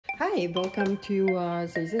Hi, welcome to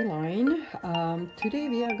Zay's Line. Today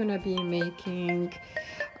we are gonna be making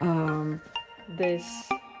this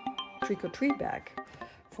trick-or-treat bag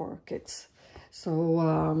for kids.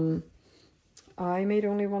 So I made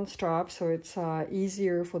only one strap, so it's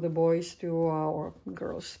easier for the boys to or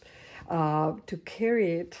girls to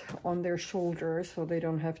carry it on their shoulder, so they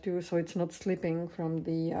don't have to, so it's not slipping from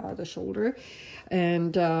the shoulder.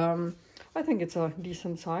 And I think it's a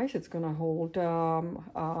decent size. It's gonna hold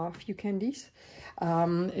a few candies.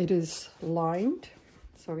 It is lined,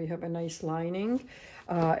 so we have a nice lining.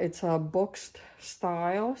 It's a boxed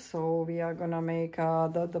style, so we are gonna make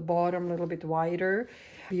the bottom a little bit wider.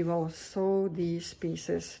 We will sew these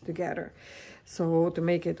pieces together, so to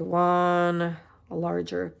make it one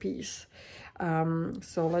larger piece.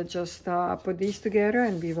 So let's just put these together,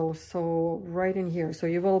 and we will sew right in here. So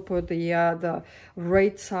you will put the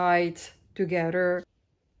right sides together.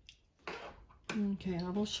 Okay, I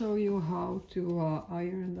will show you how to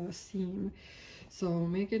iron the seam. So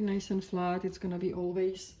make it nice and flat. It's gonna be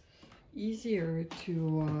always easier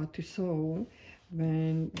to sew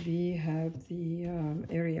when we have the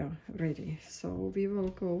area ready. So we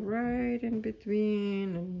will go right in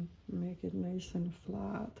between and make it nice and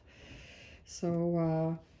flat.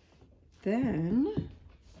 So then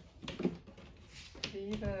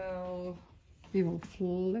we will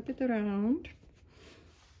flip it around.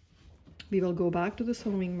 We will go back to the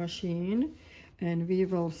sewing machine and we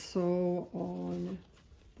will sew on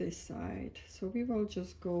this side. So we will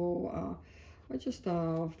just go just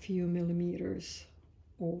a few millimeters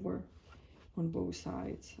over on both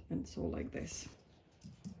sides and sew like this.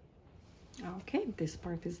 Okay, this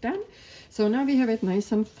part is done. So now we have it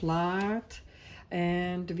nice and flat,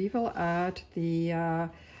 and we will add the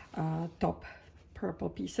top purple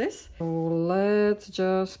pieces. So let's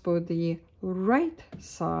just put the right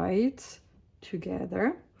sides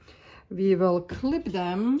together. We will clip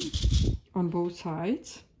them on both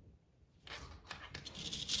sides,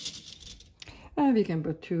 and we can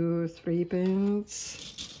put 2-3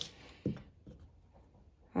 pins.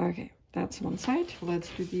 Okay, that's one side. Let's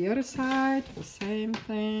do the other side, the same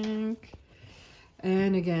thing.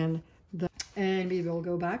 And again, and we will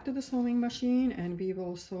go back to the sewing machine and we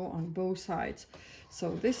will sew on both sides.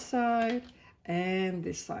 So this side and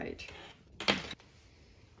this side.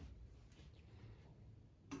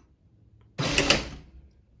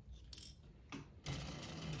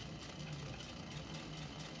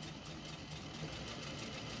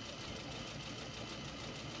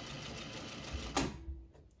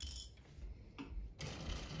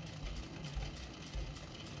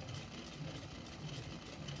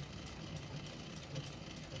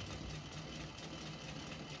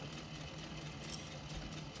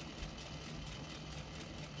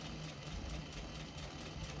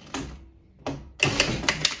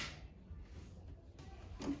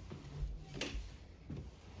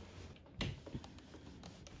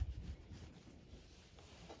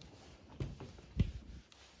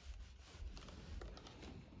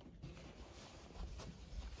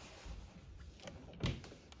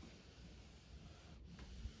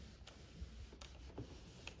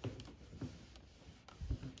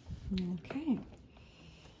 Okay,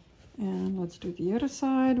 and let's do the other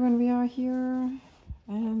side when we are here,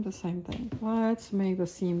 and the same thing. Let's make the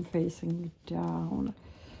seam facing down,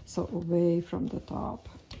 so away from the top,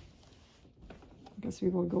 because we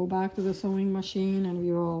will go back to the sewing machine and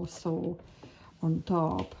we will sew on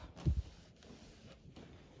top.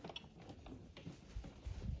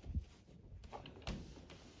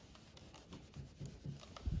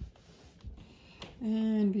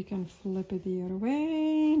 And we can flip it the other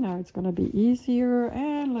way. Now it's gonna be easier,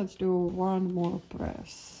 and let's do one more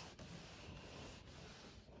press.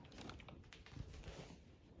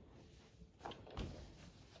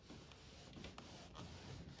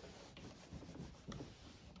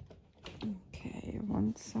 Okay,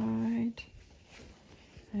 one side,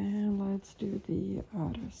 and let's do the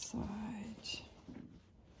other side.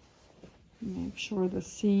 Make sure the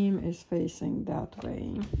seam is facing that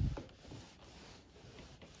way.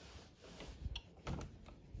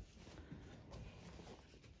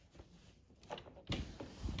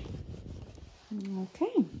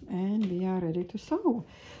 Okay, and we are ready to sew.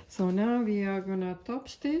 So now we are gonna top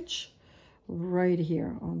stitch right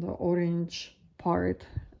here on the orange part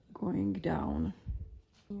going down.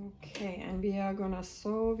 Okay, and we are gonna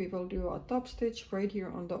sew. We will do a top stitch right here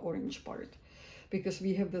on the orange part, because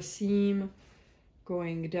we have the seam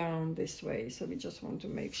going down this way, so we just want to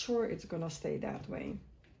make sure it's gonna stay that way.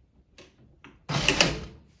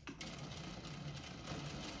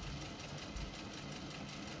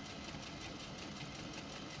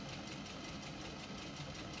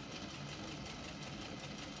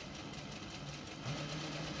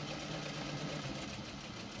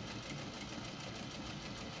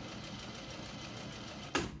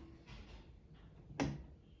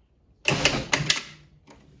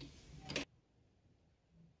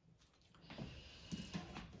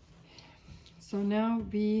 So now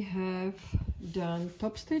we have done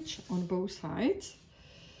top stitch on both sides.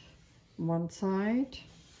 One side,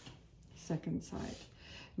 second side.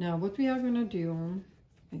 Now what we are gonna do,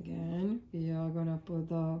 again, we are gonna put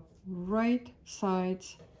the right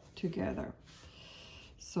sides together.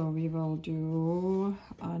 So we will do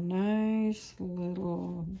a nice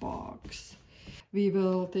little box. We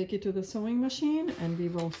will take it to the sewing machine and we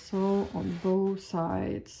will sew on both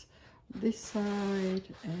sides. This side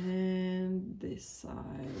and this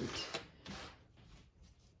side.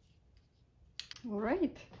 All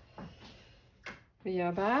right. We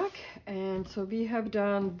are back, and so we have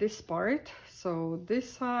done this part. So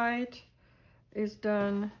this side is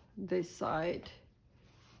done, this side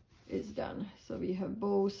is done. So we have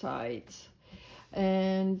both sides.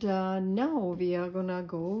 And now we are gonna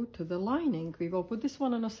go to the lining. We will put this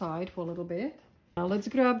one on the side for a little bit. Now let's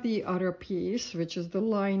grab the other piece, which is the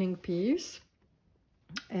lining piece.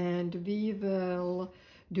 And we will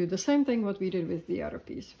do the same thing what we did with the other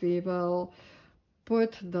piece. We will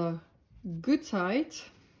put the good sides,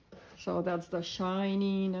 so that's the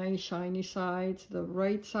shiny, nice shiny sides. The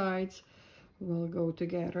right sides will go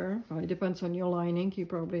together. Well, it depends on your lining.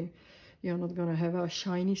 You're not gonna have a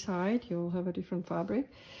shiny side, you'll have a different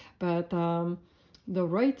fabric, but the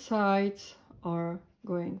right sides are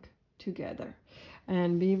going together.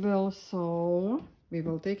 And we will sew, we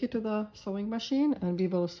will take it to the sewing machine and we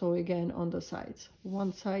will sew again on the sides.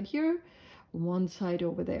 One side here, one side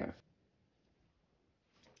over there.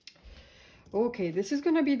 Okay, this is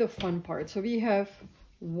gonna be the fun part. So we have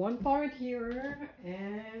one part here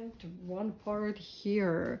and one part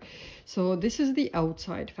here. So this is the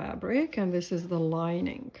outside fabric and this is the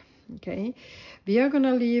lining. Okay, we are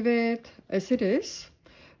gonna leave it as it is.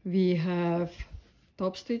 We have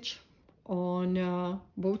top stitch on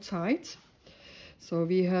both sides. So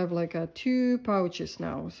we have like two pouches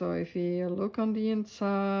now. So if we look on the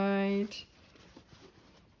inside,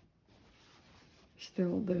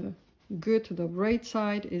 still the right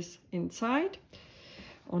side is inside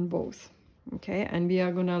on both. Okay, and we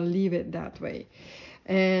are gonna leave it that way.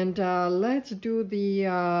 And let's do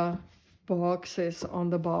the boxes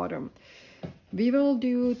on the bottom. We will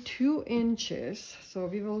do 2 inches, so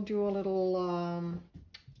we will do a little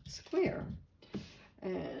square,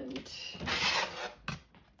 and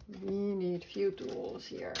we need few tools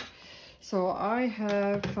here. So I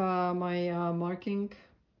have my marking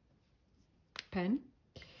pen.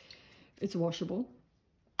 It's washable.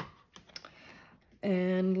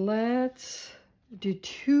 And let's do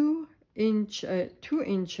 2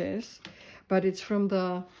 inches, but it's from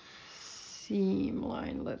the seam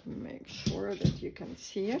line. Let me make sure that you can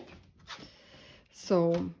see it.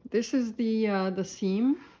 So this is the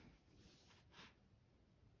seam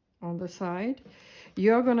on the side.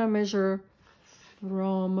 You're gonna measure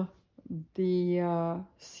from the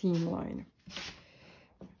seam line.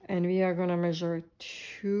 And we are gonna measure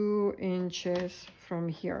 2 inches from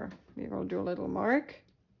here. We will do a little mark.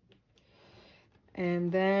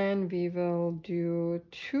 And then we will do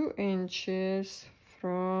 2 inches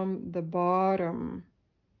from the bottom.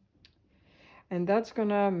 And that's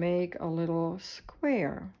gonna make a little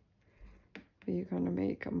square. We're gonna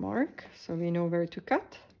make a mark so we know where to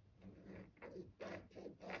cut.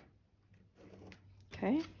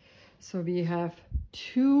 Okay, so we have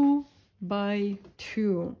 2 by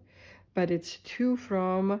 2, but it's 2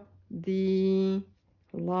 from the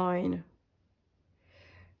line.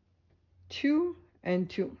 2 and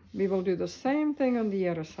 2. We will do the same thing on the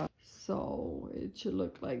other side. So it should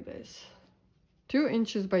look like this. 2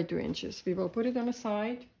 inches by 2 inches. We will put it on the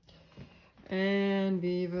side and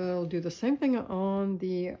we will do the same thing on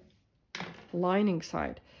the lining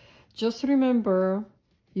side. Just remember,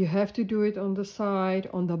 you have to do it on the side,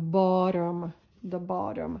 on the bottom,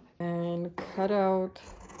 and cut out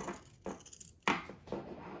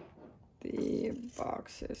the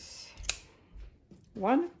boxes.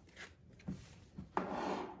 1,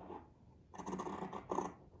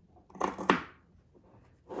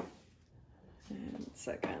 and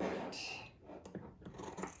second.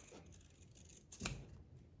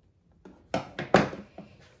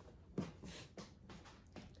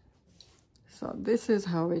 So this is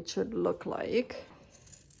how it should look like.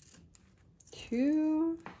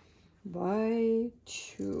 2 by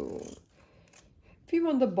 2. If you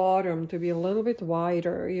want the bottom to be a little bit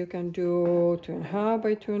wider, you can do 2.5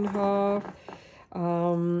 by 2.5.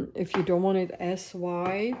 If you don't want it as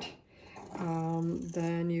wide,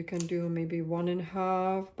 then you can do maybe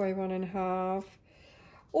 1.5 by 1.5.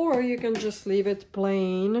 Or you can just leave it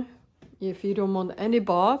plain. If you don't want any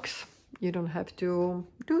box, you don't have to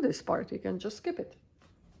do this part. You can just skip it.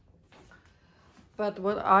 But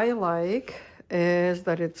what I like is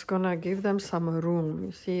that it's gonna give them some room.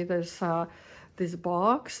 You see there's this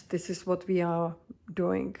box. This is what we are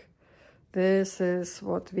doing. This is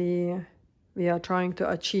what we are trying to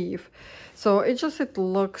achieve. So it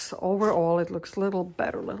looks, overall it looks a little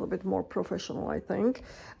better, a little bit more professional, I think,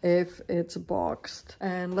 if it's boxed.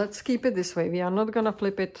 And let's keep it this way. We are not gonna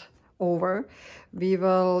flip it over. We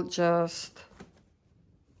will just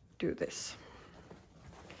do this.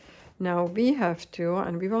 Now we have to,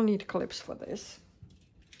 and we will need clips for this,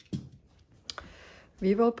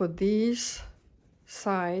 we will put these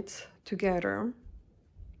sides together.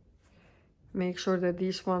 Make sure that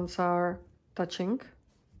these ones are touching.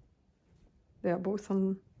 They are both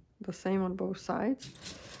on the same on both sides.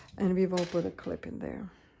 And we will put a clip in there.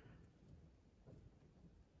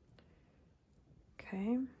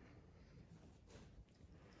 Okay.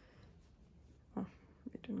 Oh,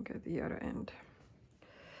 we didn't get the other end.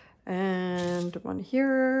 And one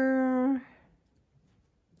here.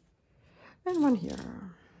 And one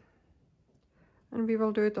here. And we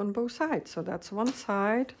will do it on both sides. So that's one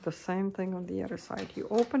side, the same thing on the other side. You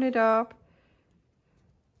open it up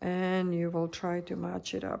and you will try to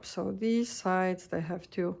match it up. So these sides, they have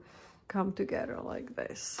to come together like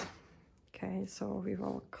this. Okay, so we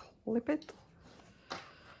will clip it.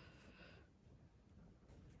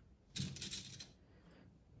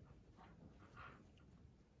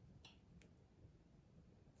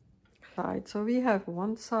 So we have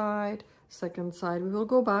one side, second side. We will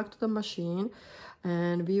go back to the machine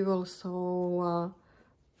and we will sew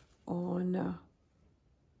on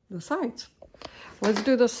the sides. Let's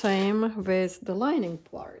do the same with the lining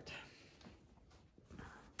part.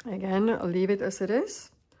 Again, leave it as it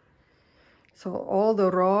is. So all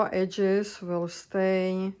the raw edges will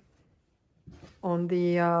stay on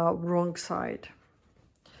the wrong side.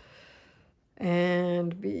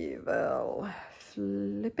 And we will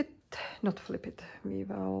flip it. Not flip it, we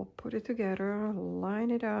will put it together, line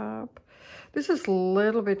it up. This is a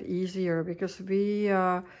little bit easier because we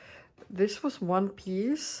this was one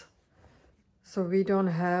piece, so we don't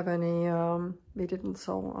have any we didn't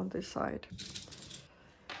sew on this side,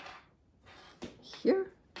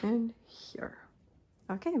 here and here.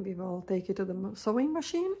 Okay, we will take it to the sewing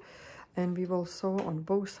machine and we will sew on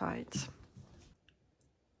both sides.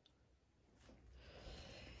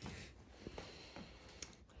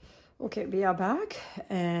 Okay, we are back,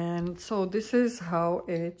 and so this is how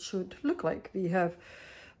it should look like. We have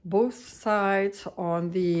both sides on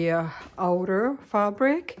the outer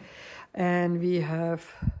fabric, and we have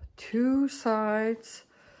two sides,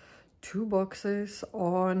 two boxes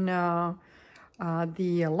on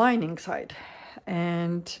the lining side.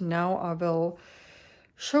 And now I will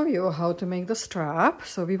show you how to make the strap.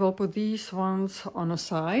 So we will put these ones on a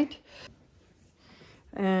side.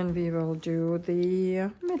 And we will do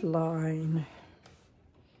the midline.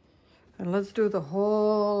 And let's do the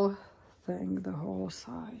whole thing, the whole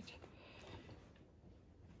side.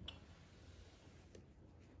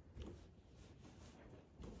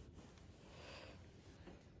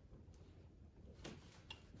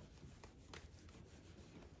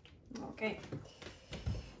 Okay.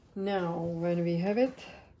 Now, when we have it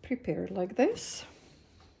prepared like this,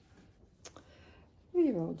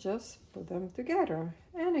 we will just put them together.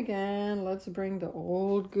 And again, let's bring the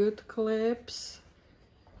old good clips.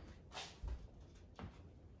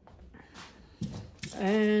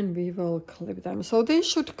 And we will clip them. So they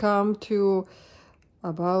should come to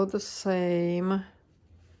about the same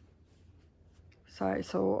size.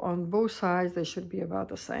 So on both sides, they should be about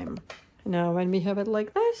the same. Now, when we have it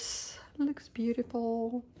like this, it looks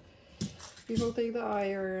beautiful. We will take the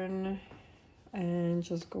iron and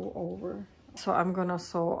just go over. So I'm gonna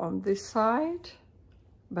sew on this side,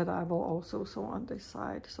 but I will also sew on this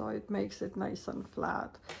side, so it makes it nice and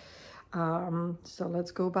flat. So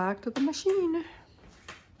let's go back to the machine.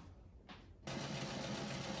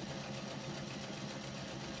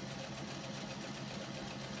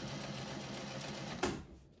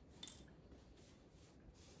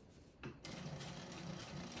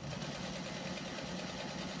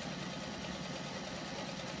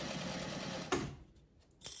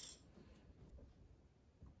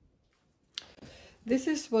 This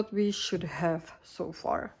is what we should have so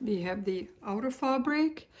far. We have the outer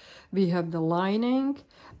fabric, we have the lining,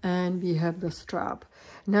 and we have the strap.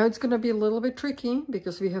 Now it's gonna be a little bit tricky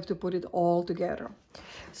because we have to put it all together.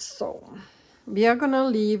 So we are gonna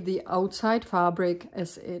leave the outside fabric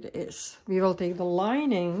as it is. We will take the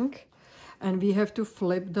lining and we have to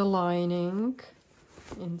flip the lining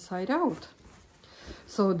inside out.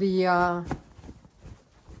 So the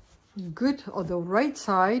good or the right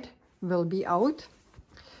side will be out.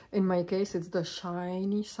 In my case, it's the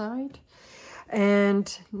shiny side.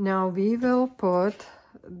 And now we will put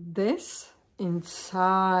this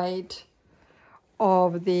inside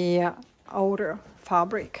of the outer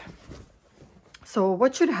fabric. So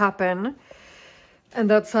what should happen, and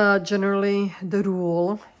that's generally the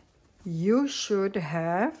rule, you should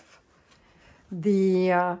have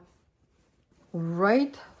the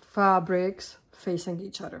right fabrics facing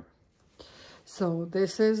each other. So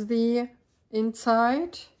this is the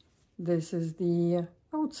inside, this is the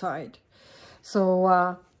outside.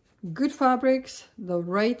 So good fabrics, the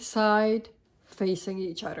right side facing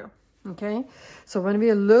each other. Okay, so when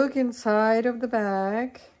we look inside of the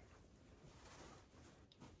bag,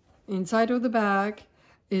 inside of the bag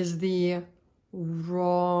is the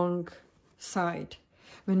wrong side.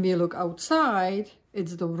 When we look outside,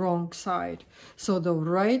 it's the wrong side. So the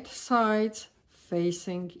right sides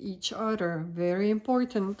facing each other, very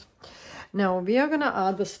important. Now we are gonna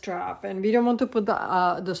add the strap, and we don't want to put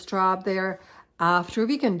the strap there after.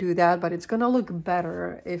 We can do that, but it's gonna look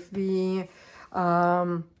better if we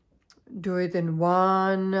do it in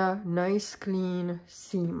one nice clean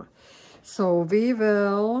seam. So we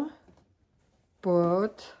will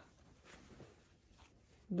put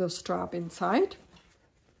the strap inside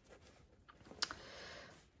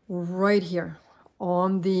right here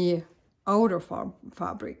on the outer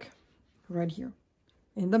fabric, right here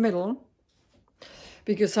in the middle,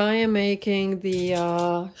 because I am making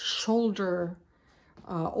the shoulder,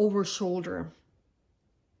 over shoulder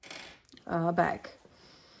bag.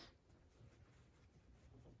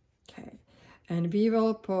 Okay, and we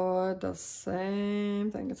will put the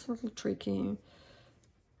same thing. It's a little tricky.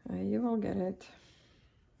 You will get it.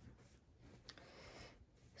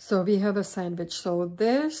 So we have a sandwich. So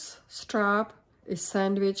this strap is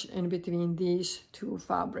sandwiched in between these two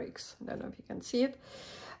fabrics. I don't know if you can see it.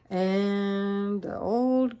 And the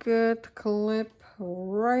old good clip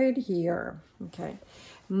right here. Okay,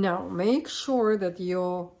 now make sure that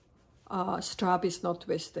your strap is not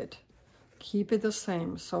twisted. Keep it the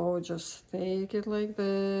same. So just take it like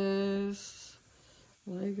this,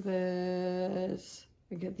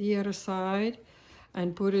 get the other side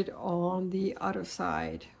and put it on the other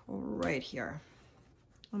side right here.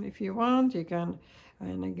 And if you want, you can,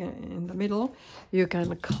 and again in the middle, you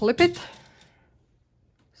can clip it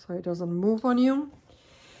so it doesn't move on you.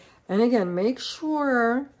 And again, make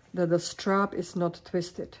sure that the strap is not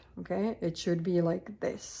twisted. Okay, it should be like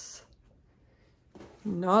this,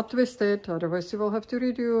 not twisted, otherwise you will have to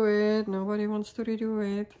redo it. Nobody wants to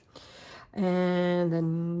redo it. And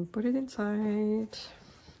then put it inside,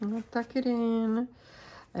 tuck it in,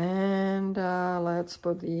 and let's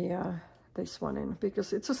put the this one in,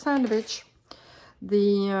 because it's a sandwich.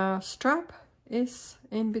 The strap is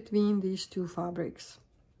in between these two fabrics,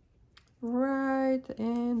 right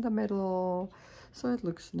in the middle, so it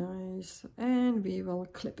looks nice. And we will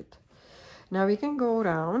clip it. Now we can go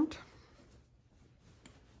around,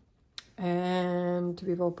 and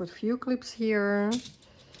we will put a few clips here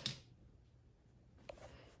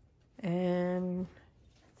and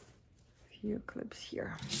a few clips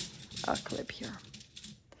here, a clip here.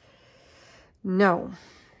 Now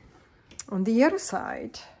on the other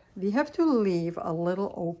side we have to leave a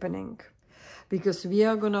little opening, because we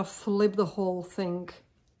are gonna flip the whole thing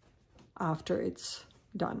after it's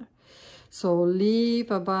done. So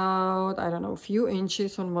leave about, I don't know, a few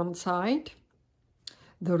inches on one side.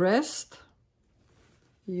 The rest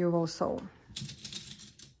you will sew.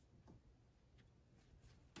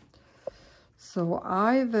 So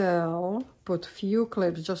I will put few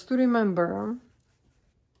clips just to remember,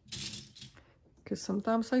 because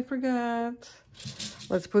sometimes I forget.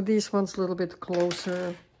 Let's put these ones a little bit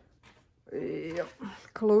closer,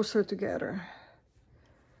 closer together.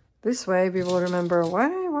 This way we will remember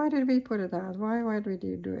why did we put it that? Why did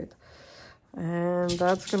we do it? And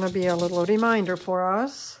that's gonna be a little reminder for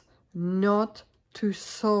us not to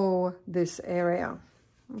sew this area.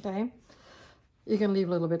 Okay, you can leave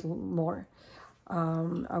a little bit more.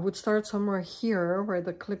 I would start somewhere here where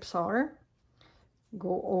the clips are,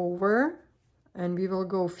 go over, and we will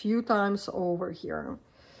go a few times over here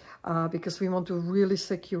because we want to really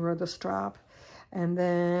secure the strap. And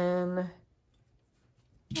then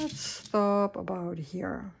let's stop about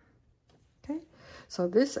here. Okay, so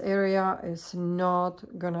this area is not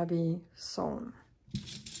gonna be sewn.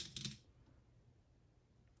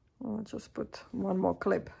 I'll just put one more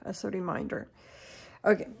clip as a reminder.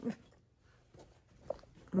 Okay,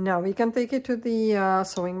 now we can take it to the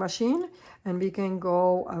sewing machine, and we can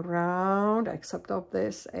go around except of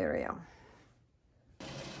this area.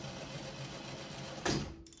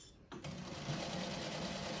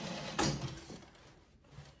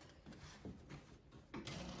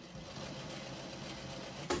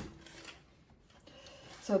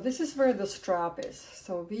 So this is where the strap is.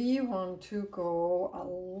 So we want to go a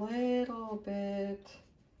little bit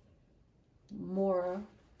more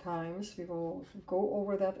times. We will go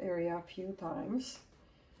over that area a few times.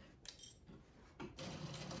 Just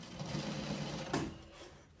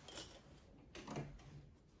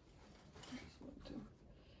want to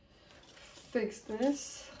fix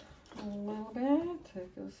this a little bit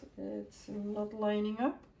because it's not lining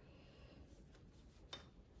up.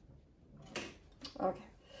 Okay,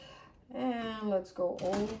 and let's go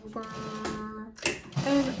over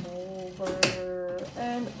and over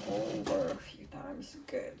and over a few times.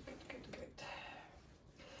 Good, good, good, good.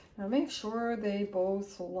 Now make sure they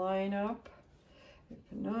both line up.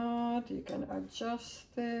 If not, you can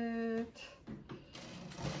adjust it.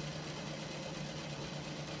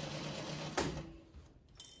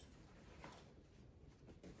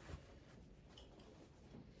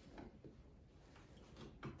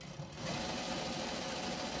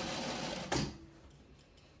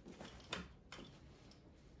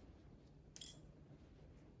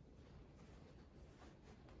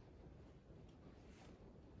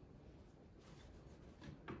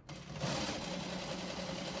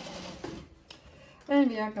 And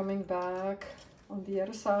we are coming back on the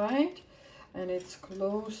other side, and it's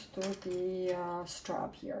close to the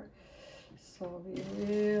strap here. So we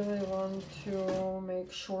really want to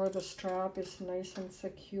make sure the strap is nice and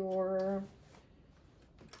secure.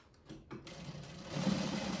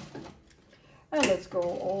 And let's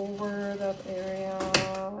go over that area,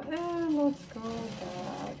 and let's go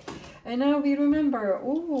back. And now we remember,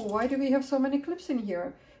 oh, why do we have so many clips in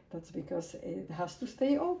here? That's because it has to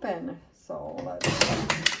stay open. So let's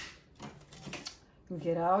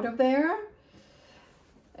get out of there.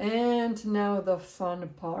 And now the fun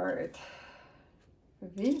part.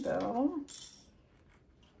 We will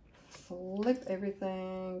flip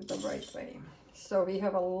everything the right way. So we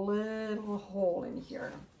have a little hole in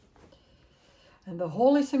here. And the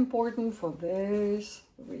hole is important for this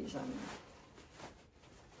reason.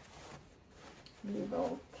 We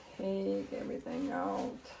will take everything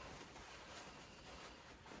out.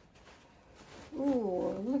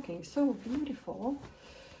 Ooh, looking so beautiful.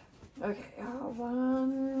 Okay,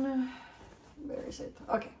 where is it?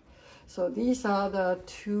 Okay, so these are the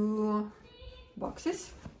two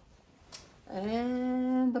boxes.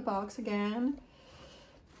 And the box again.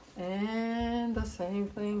 And the same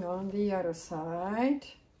thing on the other side.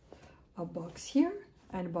 A box here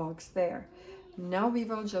and a box there. Now we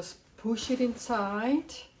will just push it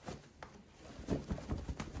inside.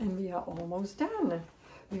 And we are almost done.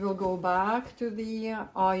 We will go back to the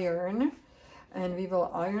iron, and we will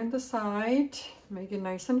iron the side, make it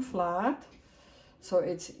nice and flat, so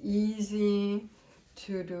it's easy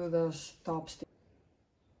to do the top stitch.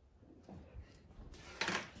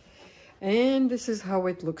 And this is how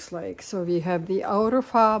it looks like. So we have the outer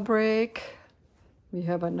fabric, we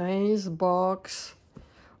have a nice box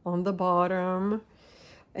on the bottom,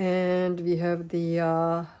 and we have the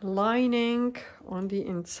lining on the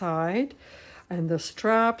inside. And the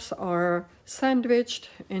straps are sandwiched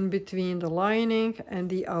in between the lining and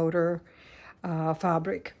the outer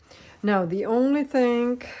fabric. Now, the only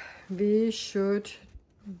thing we should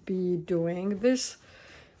be doing, this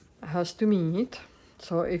has to meet.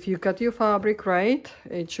 So if you cut your fabric right,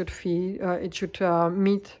 it should meet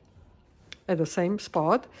at the same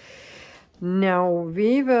spot. Now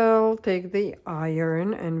we will take the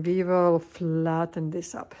iron and we will flatten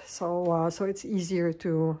this up, so it's easier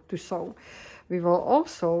to sew. We will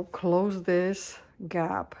also close this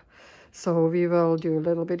gap. So we will do a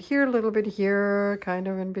little bit here, kind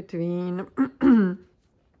of in between.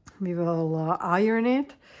 We will iron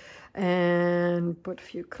it and put a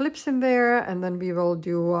few clips in there, and then we will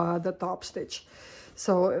do the top stitch.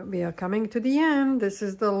 So we are coming to the end. This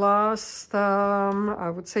is the last, I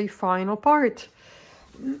would say, final part.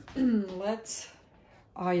 Let's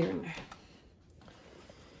iron.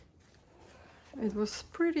 It was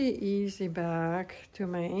pretty easy bag to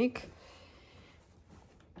make.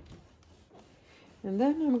 And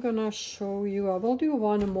then I'm gonna show you, I will do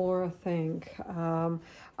one more thing.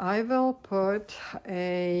 I will put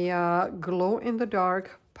a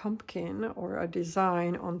glow-in-the-dark pumpkin or a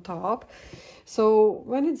design on top. So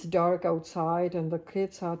when it's dark outside and the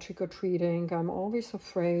kids are trick-or-treating, I'm always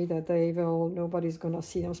afraid that nobody's gonna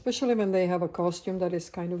see them, especially when they have a costume that is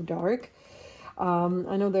kind of dark.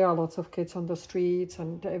 I know there are lots of kids on the streets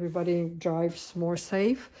and everybody drives more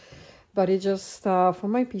safe, but it just, for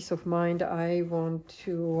my peace of mind, I want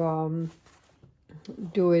to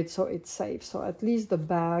do it so it's safe. So at least the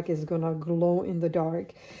bag is gonna glow in the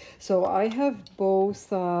dark. So I have both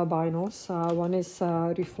vinyls. One is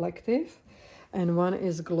reflective and one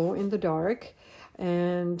is glow in the dark.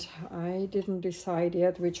 And I didn't decide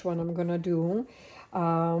yet which one I'm gonna do.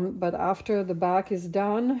 But after the back is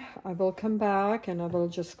done, I will come back and I will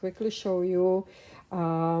just quickly show you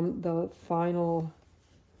the final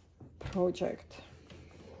project,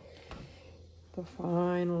 the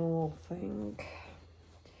final thing.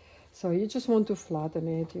 So you just want to flatten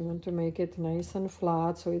it. You want to make it nice and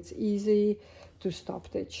flat so it's easy to stop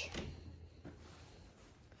stitch.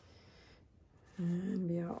 And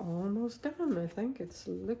we are almost done. I think it's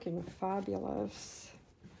looking fabulous.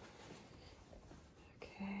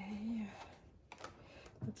 Okay,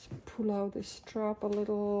 let's pull out the strap a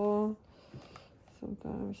little.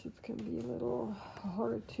 Sometimes it can be a little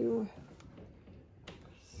hard to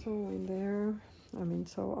sew in there. I mean,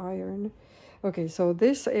 sew iron. Okay, so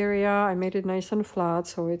this area, I made it nice and flat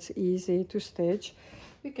so it's easy to stitch.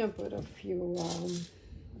 We can put a few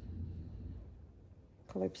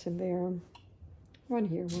clips in there. One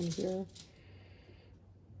here, one here.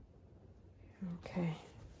 Okay.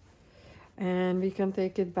 And we can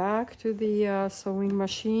take it back to the sewing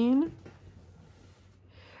machine.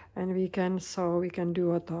 And we can sew, we can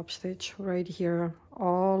do a top stitch right here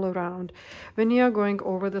all around. When you are going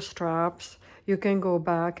over the straps, you can go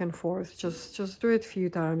back and forth. Just do it a few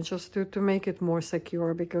times just to make it more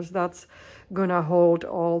secure, because that's gonna hold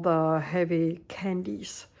all the heavy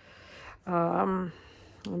candies.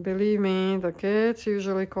 Believe me, the kids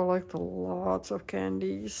usually collect lots of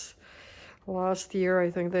candies. Last year,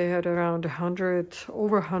 I think they had around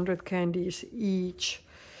over 100 candies each.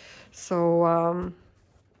 So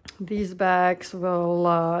these bags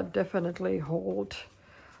will definitely hold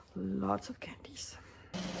lots of candies.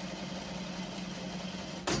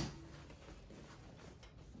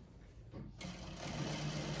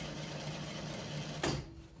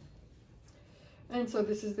 And so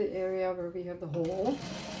this is the area where we have the hole.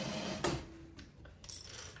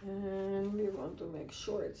 And we want to make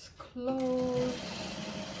sure it's closed.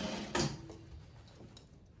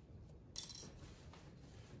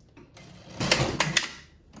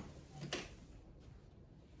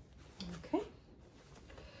 Okay.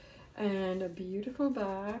 And a beautiful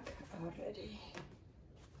bag already.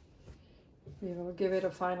 We will give it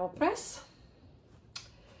a final press.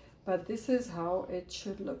 But this is how it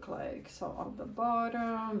should look like. So on the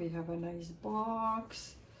bottom, we have a nice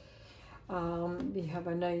box. We have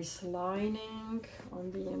a nice lining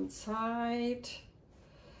on the inside.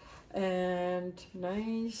 And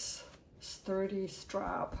nice sturdy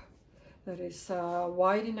strap that is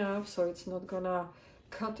wide enough so it's not gonna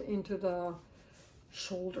cut into the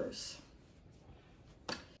shoulders.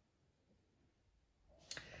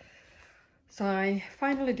 So I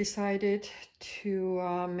finally decided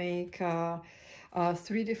to make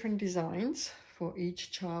 3 different designs for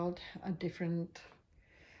each child, a different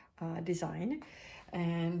design.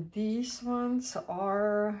 And these ones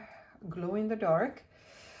are glow in the dark.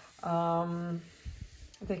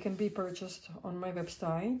 They can be purchased on my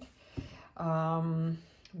website.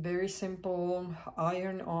 Very simple,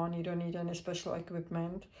 iron on, you don't need any special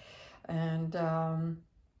equipment. And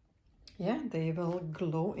yeah, they will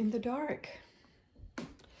glow in the dark.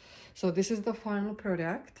 So this is the final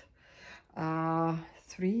product.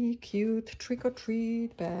 3 cute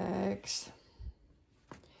trick-or-treat bags.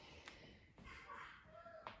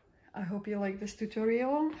 I hope you like this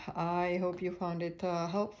tutorial. I hope you found it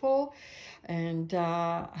helpful, and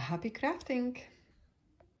happy crafting.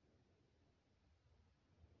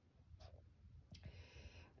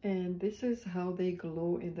 And this is how they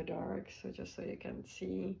glow in the dark. So just so you can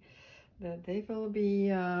see that they will be,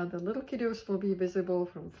 the little kiddos will be visible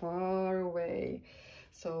from far away.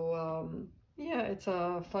 So yeah, it's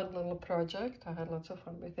a fun little project. I had lots of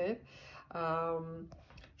fun with it.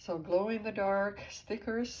 So glow in the dark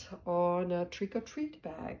stickers on trick-or-treat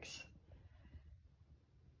bags.